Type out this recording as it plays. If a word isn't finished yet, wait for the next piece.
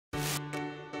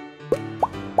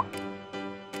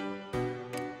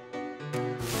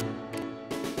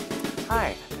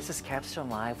Hi, this is Capstone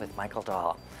Live with Michael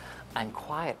Dahl. I'm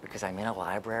quiet because I'm in a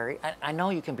library. I know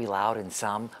you can be loud in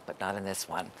some, but not in this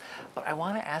one. But I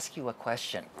want to ask you a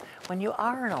question. When you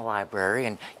are in a library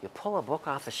and you pull a book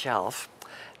off the shelf,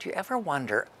 do you ever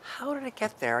wonder, how did it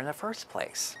get there in the first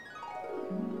place?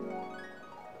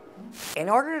 In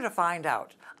order to find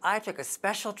out, I took a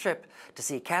special trip to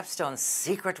see Capstone's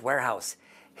secret warehouse,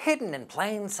 hidden in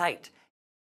plain sight.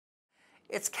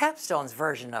 It's Capstone's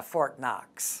version of Fort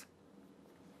Knox.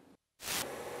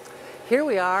 Here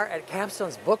we are at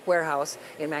Capstone's book warehouse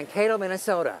in Mankato,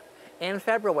 Minnesota, in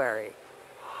February.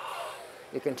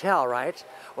 You can tell, right?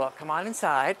 Well, come on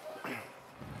inside.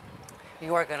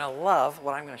 You are going to love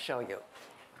what I'm going to show you.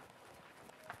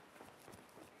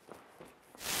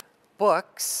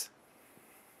 Books.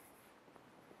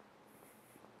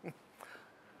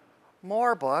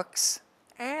 More books.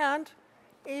 And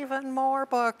even more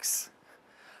books.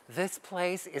 This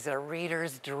place is a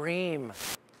reader's dream.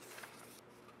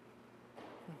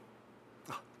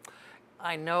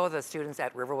 I know the students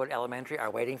at Riverwood Elementary are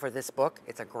waiting for this book.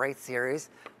 It's a great series.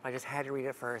 I just had to read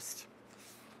it first.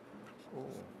 Ooh.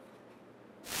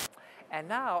 And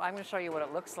now I'm going to show you what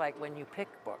it looks like when you pick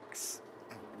books.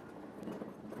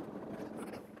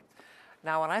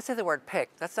 Now, when I say the word pick,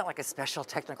 that's not like a special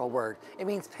technical word. It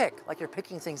means pick, like you're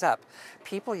picking things up.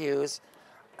 People use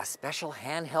a special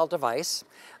handheld device.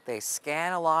 They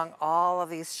scan along all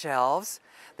of these shelves.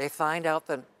 They find out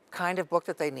the kind of book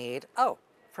that they need. Oh,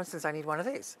 for instance, I need one of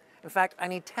these. In fact, I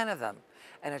need 10 of them.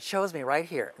 And it shows me right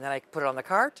here. And then I put it on the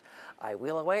cart, I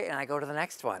wheel away, and I go to the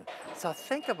next one. So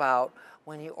think about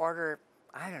when you order,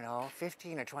 I don't know,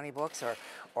 15 or 20 books,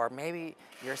 or maybe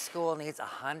your school needs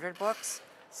 100 books.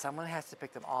 Someone has to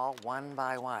pick them all one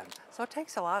by one. So it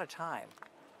takes a lot of time.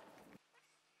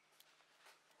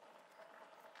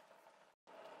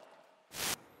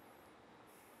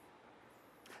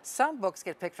 Some books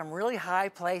get picked from really high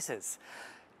places.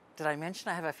 Did I mention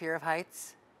I have a fear of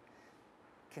heights?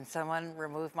 Can someone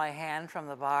remove my hand from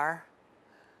the bar?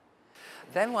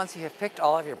 Then once you have picked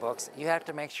all of your books, you have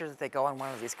to make sure that they go on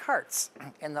one of these carts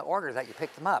in the order that you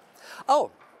picked them up. Oh,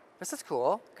 this is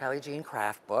cool. Kylie Jean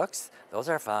craft books. Those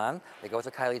are fun. They go with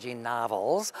the Kylie Jean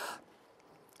novels.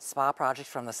 Spa projects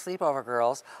from the Sleepover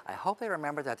Girls. I hope they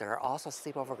remember that there are also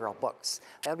Sleepover Girl books.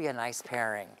 That would be a nice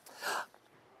pairing.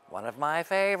 One of my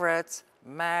favorites,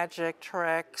 Magic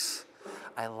Tricks.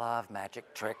 I love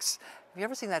Magic Tricks. Have you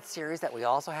ever seen that series that we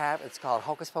also have? It's called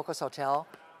Hocus Pocus Hotel.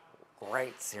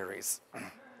 Great series.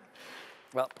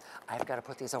 Well, I've got to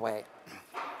put these away.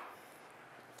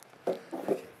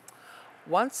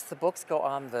 Once the books go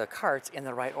on the carts in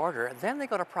the right order, then they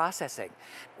go to processing.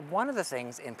 One of the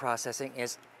things in processing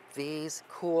is these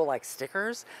cool like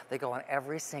stickers. They go on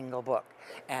every single book.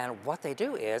 And what they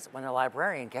do is when the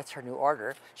librarian gets her new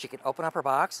order, she can open up her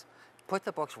box, put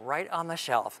the books right on the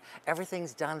shelf.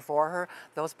 Everything's done for her.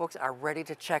 Those books are ready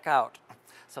to check out.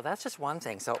 So that's just one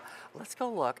thing. So let's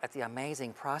go look at the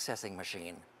amazing processing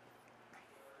machine.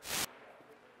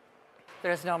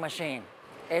 There's no machine.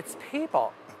 It's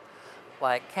people.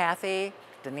 Like Kathy,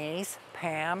 Denise,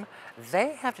 Pam,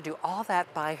 they have to do all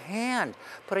that by hand,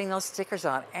 putting those stickers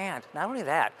on. And not only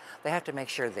that, they have to make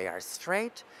sure they are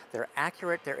straight, they're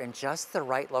accurate, they're in just the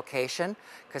right location,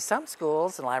 because some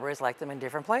schools and libraries like them in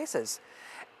different places.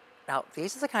 Now,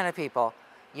 these are the kind of people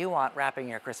you want wrapping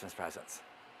your Christmas presents.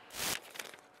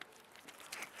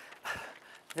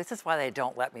 This is why they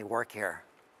don't let me work here.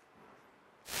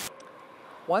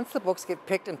 Once the books get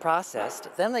picked and processed,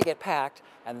 then they get packed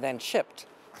and then shipped.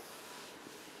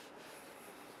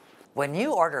 When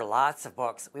you order lots of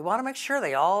books, we want to make sure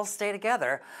they all stay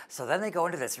together, so then they go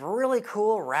into this really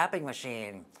cool wrapping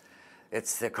machine.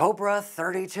 It's the Cobra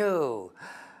 32.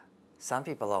 Some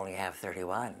people only have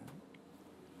 31.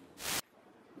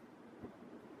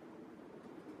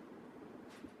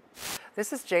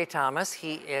 This is Jay Thomas.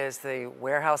 He is the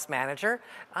warehouse manager.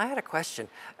 I had a question.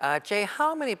 Jay,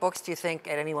 how many books do you think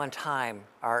at any one time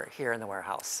are here in the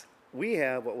warehouse? We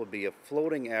have what would be a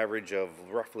floating average of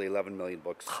roughly 11 million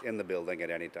books in the building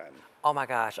at any time. Oh my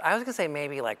gosh, I was gonna say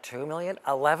maybe like 2 million,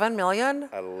 11 million?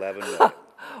 11 million.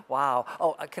 Wow.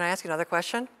 Oh, can I ask you another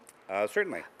question?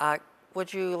 Certainly.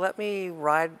 Would you let me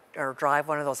ride or drive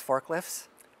one of those forklifts?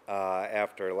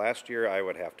 After last year, I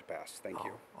would have to pass. Thank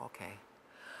you. Okay.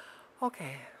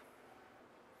 Okay.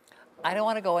 I don't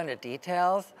want to go into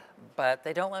details, but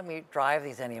they don't let me drive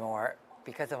these anymore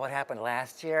because of what happened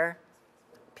last year.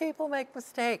 People make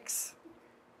mistakes.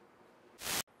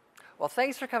 Well,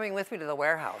 thanks for coming with me to the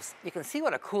warehouse. You can see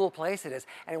what a cool place it is.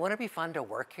 And wouldn't it be fun to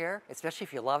work here, especially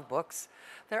if you love books?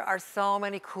 There are so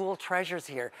many cool treasures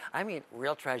here. I mean,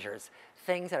 real treasures.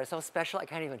 Things that are so special I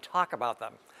can't even talk about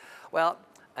them. Well,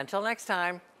 until next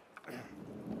time.